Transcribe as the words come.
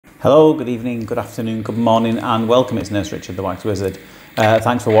Hello, good evening, good afternoon, good morning, and welcome. It's Nurse Richard, the Wax Wizard.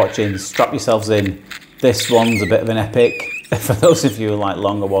 Thanks for watching. Strap yourselves in. This one's a bit of an epic. For those of you who like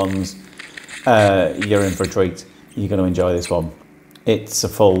longer ones, you're in for a treat. You're going to enjoy this one. It's a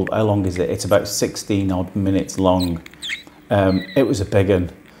full, how long is it? It's about 16 odd minutes long. It was a big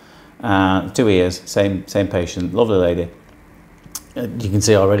one. 2 ears, same patient, lovely lady. You can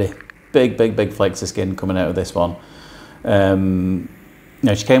see already, big flakes of skin coming out of this one.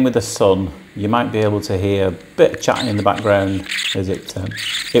 Now she came with her son. You might be able to hear a bit of chatting in the background as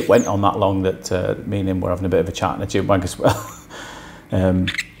it went on that long that me and him were having a bit of a chat in a tube bag as well.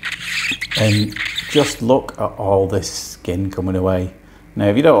 And just look at all this skin coming away. Now,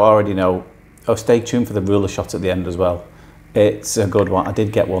 if you don't already know, stay tuned for the ruler shot at the end as well. It's a good one. I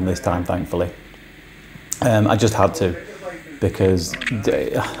did get one this time, thankfully. I just had to, because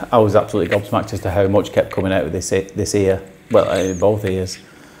I was absolutely gobsmacked as to how much kept coming out of this ear. Well, both ears.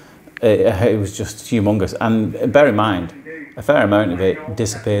 It was just humongous. And bear in mind, a fair amount of it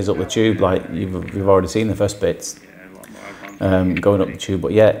disappears up the tube, like you've already seen the first bits going up the tube.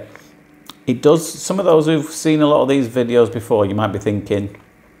 But yeah, it does. Some of those who've seen a lot of these videos before, you might be thinking,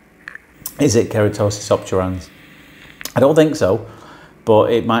 is it keratosis obturans? I don't think so,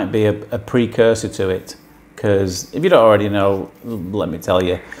 but it might be a precursor to it. Because if you don't already know, let me tell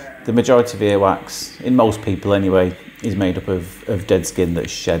you, the majority of earwax, in most people anyway, is made up of dead skin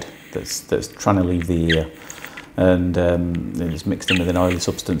that's shed, that's trying to leave the ear, and it's mixed in with an oily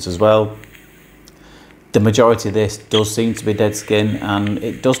substance as well. The majority of this does seem to be dead skin, and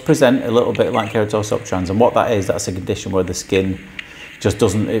it does present a little bit like keratosis obturans. And what that is, that's a condition where the skin just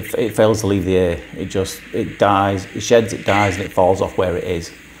doesn't, it fails to leave the ear. It dies, it sheds, it dies, and it falls off where it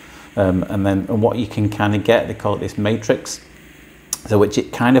is. And what you can kind of get, they call it this matrix, so which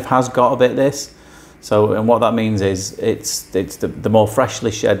it kind of has got a bit of this. So, and what that means is it's the more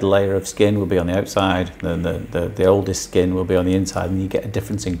freshly shed layer of skin will be on the outside, then the oldest skin will be on the inside, and you get a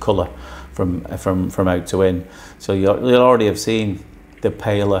difference in colour from out to in. So you'll already have seen the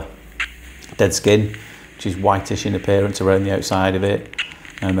paler dead skin, which is whitish in appearance around the outside of it,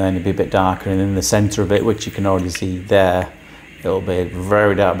 and then it'll be a bit darker, and in the centre of it, which you can already see there, it'll be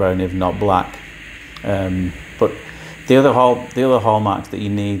very dark brown, if not black. But the other hallmarks that you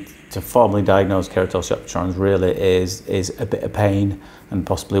need to formally diagnose keratosis obturans really is a bit of pain and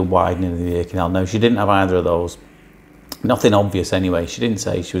possibly widening of the ear canal. Now, she didn't have either of those. Nothing obvious anyway. She didn't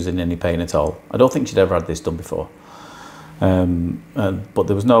say she was in any pain at all. I don't think she'd ever had this done before. But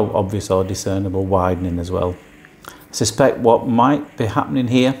there was no obvious or discernible widening as well. I suspect what might be happening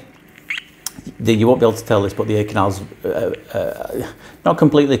here, you won't be able to tell this, but the ear canal's not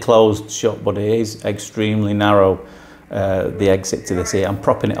completely closed shut, but it is extremely narrow, the exit to this ear. I'm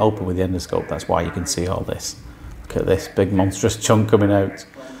propping it open with the endoscope, that's why you can see all this. Look at this big monstrous chunk coming out.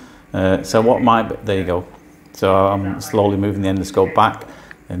 So what might be, there you go. So I'm slowly moving the endoscope back,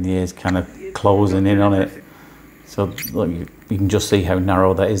 and the ear's kind of closing in on it. So look, you can just see how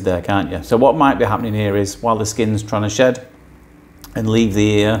narrow that is there, can't you? So what might be happening here is, while the skin's trying to shed and leave the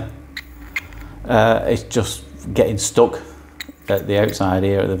ear, it's just getting stuck at the outside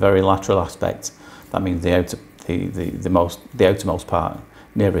here, at the very lateral aspect. That means the outermost part,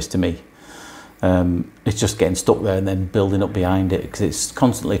 nearest to me. It's just getting stuck there and then building up behind it, because it's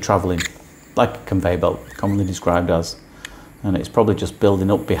constantly travelling, like a conveyor belt, commonly described as, and it's probably just building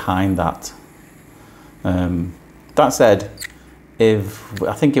up behind that. That said,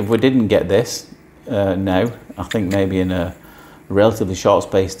 I think if we didn't get this now, I think maybe in a relatively short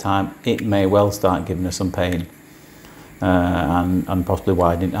space time, it may well start giving us some pain and possibly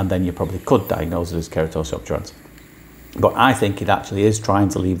widening, and then you probably could diagnose it as keratosis obturans. But I think it actually is trying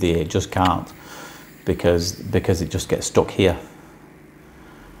to leave the ear, it just can't, because it just gets stuck here,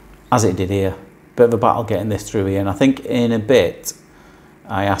 as it did here. Bit of a battle getting this through here, and I think in a bit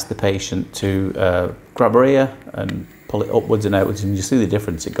I asked the patient to grab her ear and pull it upwards and outwards, and you see the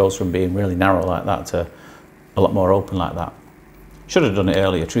difference. It goes from being really narrow like that to a lot more open like that. Should have done it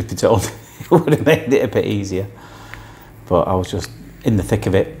earlier, truth be told. It would have made it a bit easier, but I was just in the thick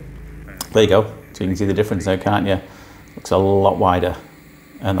of it. There you go, so you can see the difference now, can't you? Looks a lot wider,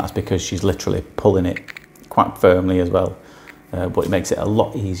 and that's because she's literally pulling it quite firmly as well, but it makes it a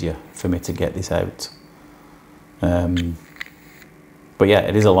lot easier for me to get this out. But yeah,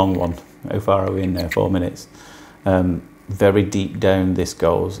 it is a long one. How far are we in there? 4 minutes. Very deep down this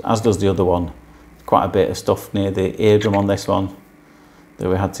goes, as does the other one. Quite a bit of stuff near the eardrum on this one that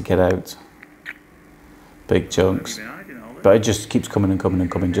we had to get out. Big chunks. But it just keeps coming and coming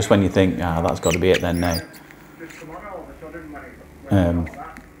and coming, just when you think, that's got to be it then now.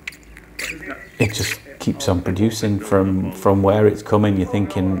 keeps on producing from where it's coming. You're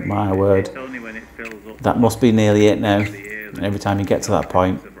thinking, my word, that must be nearly it now. And every time you get to that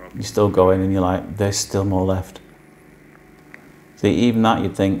point, you're still going and you're like, there's still more left. See, even that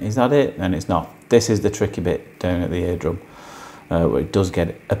you'd think, is that it? And it's not. This is the tricky bit down at the eardrum, where it does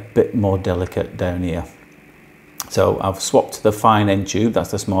get a bit more delicate down here. So I've swapped to the fine end tube,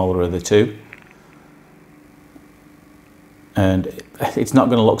 that's the smaller of the two. And it's not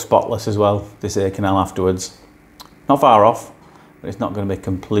going to look spotless as well, this ear canal afterwards. Not far off, but it's not going to be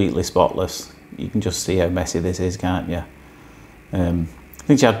completely spotless. You can just see how messy this is, can't you? I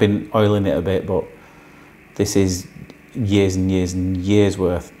think she had been oiling it a bit, but this is years and years and years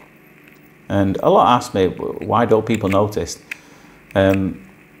worth. And a lot ask me, why don't people notice?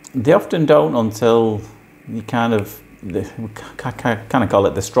 They often don't until you kind of call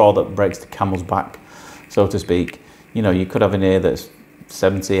it the straw that breaks the camel's back, so to speak. You know, you could have an ear that's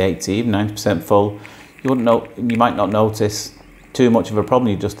 70, 80, even 90% full. You might not notice too much of a problem.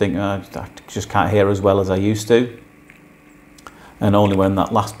 You just think, oh, I just can't hear as well as I used to. And only when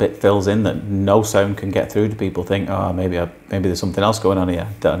that last bit fills in that no sound can get through do people think, oh, maybe there's something else going on here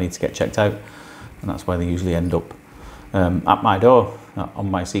that I need to get checked out. And that's why they usually end up at my door, on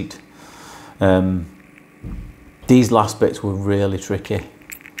my seat. These last bits were really tricky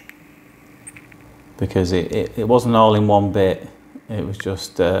because it wasn't all in one bit. It was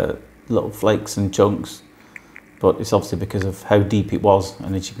just little flakes and chunks. But it's obviously because of how deep it was.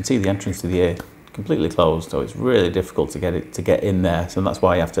 And as you can see, the entrance to the ear completely closed, so it's really difficult to get in there. So that's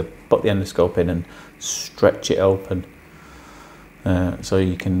why you have to put the endoscope in and stretch it open, so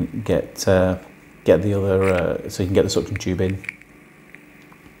you can get the other, so you can get the suction tube in.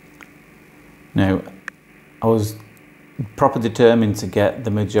 Now, I was proper determined to get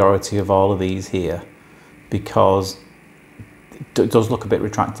the majority of all of these here because it does look a bit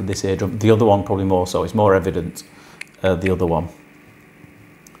retracted, this eardrum. The other one probably more so. It's more evident, the other one.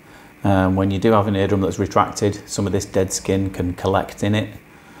 When you do have an eardrum that's retracted, some of this dead skin can collect in it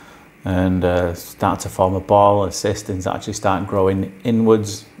and start to form a ball, a cyst, and actually start growing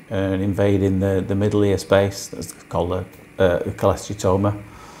inwards and invading the middle ear space. That's called a cholesteatoma.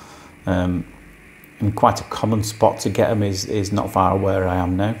 And quite a common spot to get them is not far where I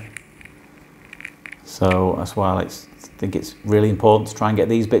am now. So that's why I think it's really important to try and get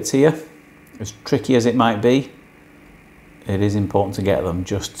these bits here. As tricky as it might be, it is important to get them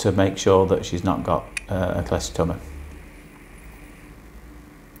just to make sure that she's not got a cholesteatoma.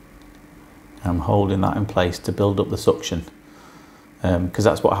 I'm holding that in place to build up the suction, because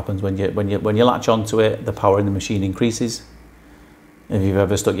that's what happens when you latch onto it. The power in the machine increases. If you've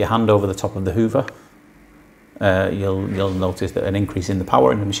ever stuck your hand over the top of the Hoover, you'll notice that an increase in the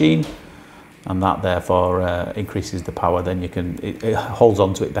power in the machine, and that therefore increases the power. Then it holds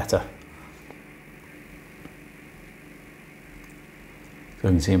onto it better. So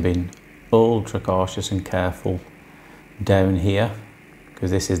you can see I'm being ultra cautious and careful down here,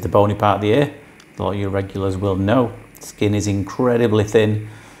 because this is the bony part of the ear. A lot of your regulars will know. Skin is incredibly thin,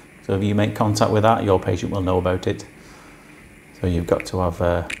 so if you make contact with that, your patient will know about it. So you've got to have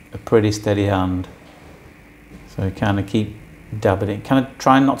a pretty steady hand. So you kind of keep dabbing it, kind of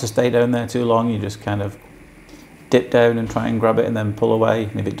trying not to stay down there too long. You just kind of dip down and try and grab it and then pull away.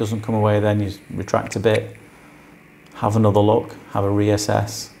 And if it doesn't come away, then you retract a bit. Have another look, have a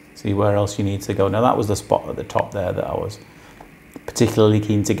reassess, see where else you need to go. Now that was the spot at the top there that I was particularly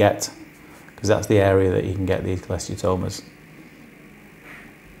keen to get, because that's the area that you can get these cholesteatomas.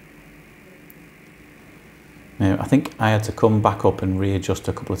 Now I think I had to come back up and readjust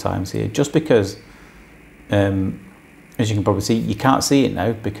a couple of times here, just because, as you can probably see, you can't see it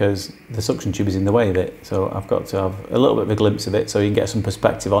now because the suction tube is in the way of it. So I've got to have a little bit of a glimpse of it so you can get some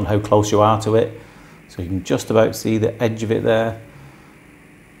perspective on how close you are to it. So you can just about see the edge of it there.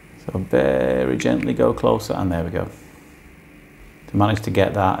 So very gently go closer, and there we go. To manage to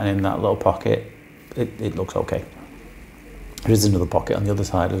get that, and in that little pocket, it looks okay. There is another pocket on the other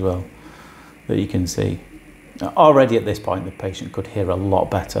side as well that you can see. Now, already at this point, the patient could hear a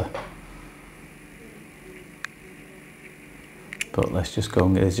lot better. But let's just go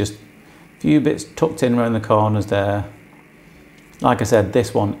and there's just a few bits tucked in around the corners there. Like I said,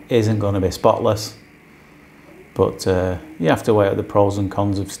 this one isn't going to be spotless. But you have to weigh out the pros and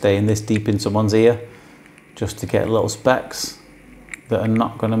cons of staying this deep in someone's ear just to get little specks that are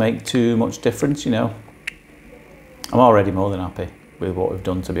not going to make too much difference, you know. I'm already more than happy with what we've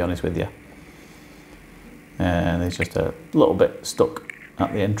done, to be honest with you. And there's just a little bit stuck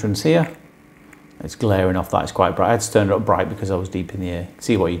at the entrance here. It's glaring off that, it's quite bright. I had to turn it up bright because I was deep in the ear.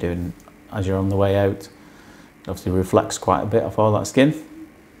 See what you're doing as you're on the way out. It obviously reflects quite a bit off all that skin.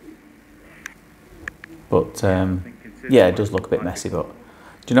 But yeah, it does look a bit messy, but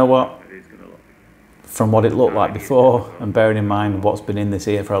do you know what? From what it looked like before, and bearing in mind what's been in this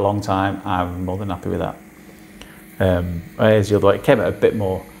ear for a long time, I'm more than happy with that. Here's the other way. It came out a bit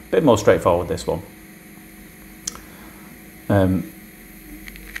more straightforward, this one.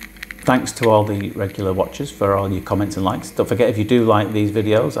 Thanks to all the regular watchers for all your comments and likes. Don't forget, if you do like these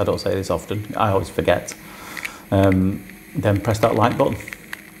videos, I don't say this often, I always forget, then press that like button.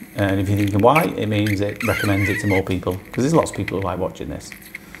 And if you're thinking why, it means it recommends it to more people, because there's lots of people who like watching this.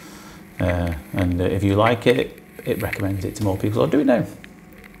 And if you like it, it recommends it to more people. So do it now.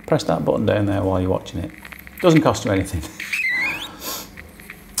 Press that button down there while you're watching it. Doesn't cost you anything.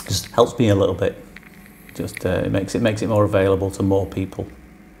 Just helps me a little bit. Just it makes it more available to more people.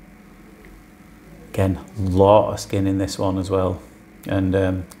 Again, a lot of skin in this one as well. And if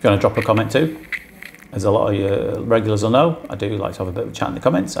you want to drop a comment too, as a lot of your regulars will know, I do like to have a bit of a chat in the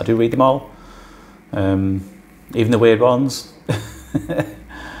comments. I do read them all, even the weird ones.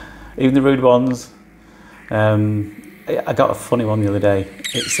 Even the rude ones. I got a funny one the other day.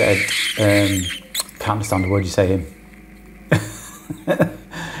 It said, can't understand the word you're saying.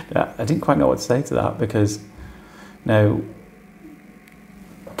 I didn't quite know what to say to that, because now,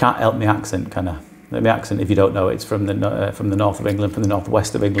 can't help my accent, can I? My accent, if you don't know, it's from the north of England, from the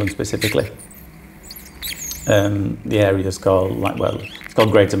northwest of England specifically. The area is called, it's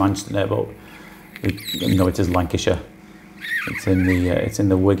called Greater Manchester now, but we know it as Lancashire. It's in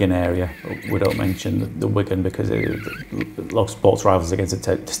the Wigan area. We don't mention the Wigan because a lot of sports rivals against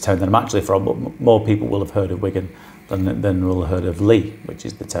this town that I'm actually from, but more people will have heard of Wigan than will have heard of Leigh, which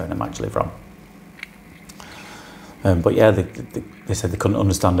is the town I'm actually from. But yeah, they said they couldn't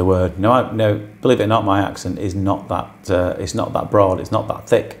understand a word. Now, believe it or not, my accent is not that it's not that broad, it's not that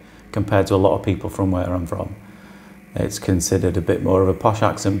thick compared to a lot of people from where I'm from. It's considered a bit more of a posh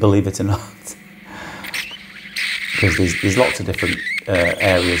accent, believe it or not. Because there's lots of different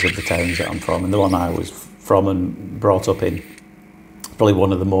areas of the towns that I'm from, and the one I was from and brought up in, probably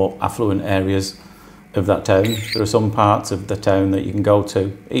one of the more affluent areas of that town. There are some parts of the town that you can go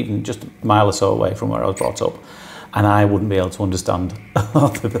to, even just a mile or so away from where I was brought up, and I wouldn't be able to understand a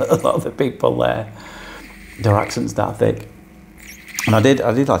lot of the people there. Their accent's that thick. And I did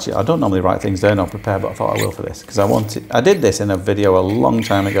actually, I don't normally write things down or prepare, but I thought I will for this, because I did this in a video a long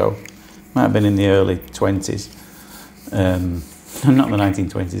time ago. Might have been in the early 20s. Not the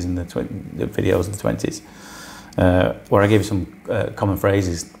 1920s, in the videos of the 20s, where I give you some common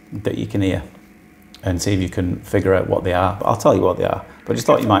phrases that you can hear and see if you can figure out what they are. But I'll tell you what they are, but I just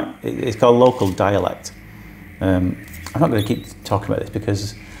thought you might. It's called local dialect. I'm not going to keep talking about this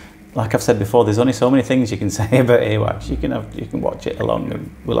because, like I've said before, there's only so many things you can say about earwax. You can watch it along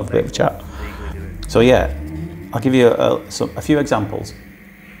and we'll have a bit of a chat. So yeah, I'll give you a few examples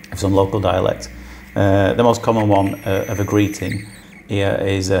of some local dialect. The most common one of a greeting here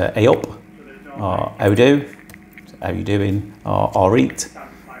is "hey up," or "how do," "how you doing," or "eat."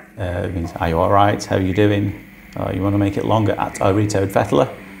 It means "are you all right? How you doing?" Or you want to make it longer, "at I read out fettler,"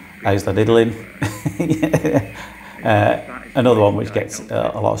 "how's the diddling?" Another one which gets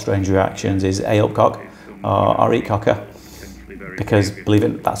a lot of strange reactions is "hey up cock," or "eat cocker," because believe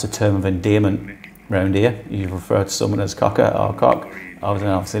it, that's a term of endearment round here. You refer to someone as cocker or cock.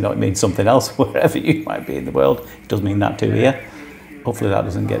 Obviously not, it means something else wherever you might be in the world. It does mean that too here. Hopefully that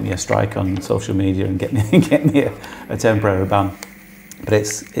doesn't get me a strike on social media and get me a temporary ban. But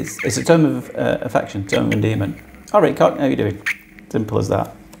it's a term of affection, term of endearment. All right, cock, how you doing? Simple as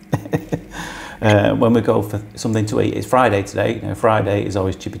that. When we go for something to eat, it's Friday today. Now, Friday is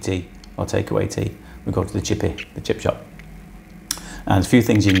always chippy tea or takeaway tea. We go to the chip shop. And there's a few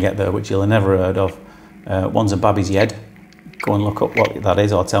things you can get there which you'll have never heard of. One's a babby's yed. Go and look up what that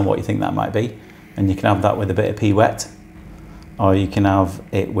is, or tell me what you think that might be. And you can have that with a bit of pea wet, or you can have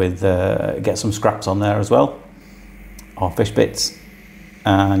it with get some scraps on there as well, or fish bits.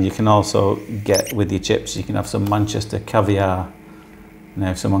 And you can also get with your chips, you can have some Manchester caviar. Now,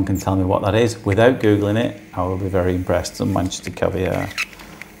 if someone can tell me what that is without googling it, I will be very impressed. Some Manchester caviar.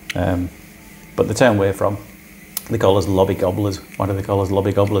 But the town we're from, they call us lobby gobblers. Why do they call us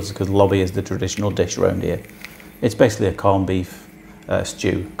lobby gobblers? Because lobby is the traditional dish around here. It's basically a corned beef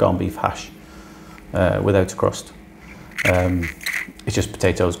stew, corned beef hash, without a crust. It's just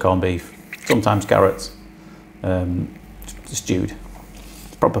potatoes, corned beef, sometimes carrots, stewed.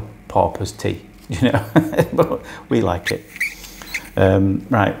 It's proper pauper's tea, you know, but we like it.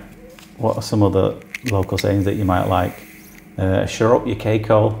 Right, what are some other local sayings that you might like? Shut up, you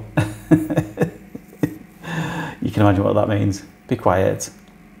cake-hole. You can imagine what that means. Be quiet.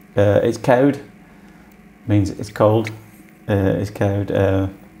 It's cowed. Means it's cold. It's cowed.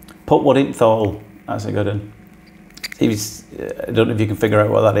 Put wood in thole. That's a good one. I don't know if you can figure out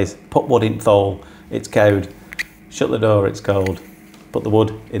what that is. Put wood in thole, it's cowed. Shut the door, it's cold. Put the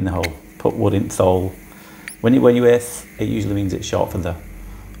wood in the hole. Put wood in thole. When you hear th, it usually means it's short for the.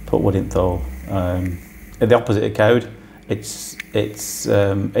 Put wood in thole. The opposite of cowed, it's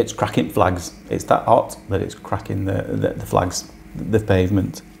cracking flags. It's that hot that it's cracking the flags, the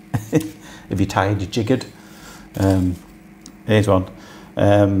pavement. If you're tired, you're jiggered. Here's one.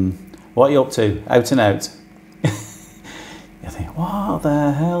 What are you up to? Out and out. You think, what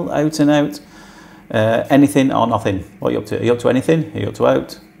the hell? Out and out. Anything or nothing? What are you up to? Are you up to anything? Are you up to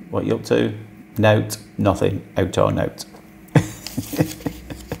out? What are you up to? Nout, nothing. Out or nout.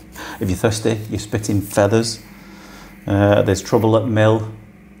 If you're thirsty, you're spitting feathers. There's trouble at mill.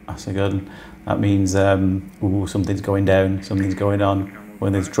 That's a good one. That means ooh, something's going down, something's going on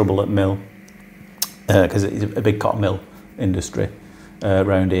when there's trouble at mill. Because it's a big cotton mill industry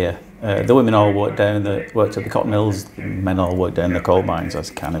around here. The women all worked at the cotton mills, the men all worked down the coal mines. That's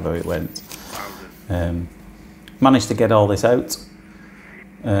kind of how it went. Managed to get all this out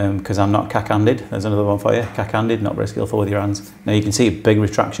because I'm not cack-handed. There's another one for you. Cack-handed, not very skillful with your hands. Now you can see a big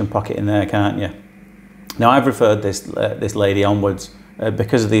retraction pocket in there, can't you? Now I've referred this lady onwards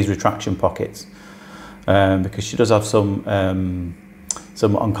because of these retraction pockets, because she does have some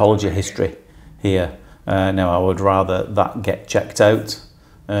oncology history here. Now I would rather that get checked out.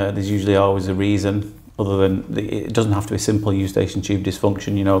 There's usually always a reason, other than it doesn't have to be simple eustachian tube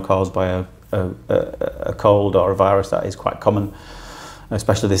dysfunction, you know, caused by a cold or a virus. That is quite common,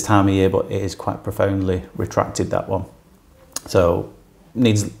 especially this time of year, but it is quite profoundly retracted, that one. So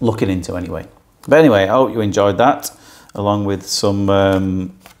needs looking into anyway. But anyway, I hope you enjoyed that, along with some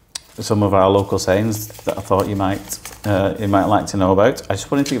of our local sayings that I thought you might like to know about. I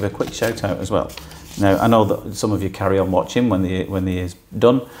just wanted to give a quick shout out as well. Now I know that some of you carry on watching when the year's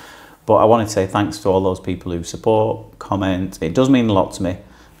done, but I wanted to say thanks to all those people who support, comment. It does mean a lot to me.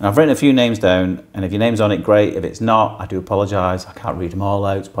 And I've written a few names down, and if your name's on it, great. If it's not, I do apologise. I can't read them all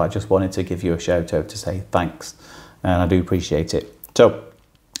out, but I just wanted to give you a shout out to say thanks, and I do appreciate it. So,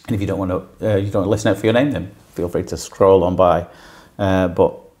 and if you don't want to listen out for your name, then feel free to scroll on by.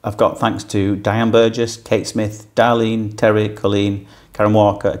 But I've got thanks to Diane Burgess, Kate Smith, Darlene, Terry, Colleen, Karen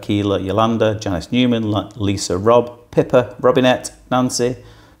Walker, Akila, Yolanda, Janice Newman, Lisa, Rob, Pippa, Robinette, Nancy,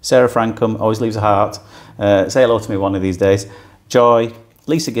 Sarah Frankham, always leaves a heart. Say hello to me one of these days. Joy,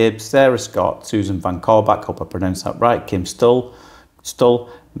 Lisa Gibbs, Sarah Scott, Susan Van Corbach, hope I pronounced that right, Kim Stull,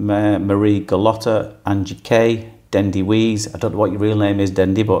 Marie Galotta, Angie Kay, Dendy Wees, I don't know what your real name is,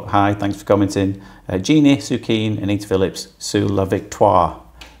 Dendy, but hi, thanks for commenting. Jeannie, Sue Keane, Anita Phillips, Sue La Victoire.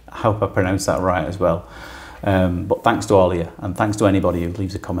 I hope I pronounced that right as well. But thanks to all of you, and thanks to anybody who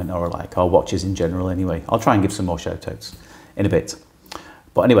leaves a comment or a like, or watches in general anyway. I'll try and give some more shout outs in a bit.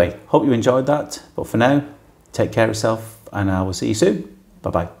 But anyway, hope you enjoyed that. But for now, take care of yourself, and I will see you soon.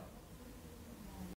 Bye-bye.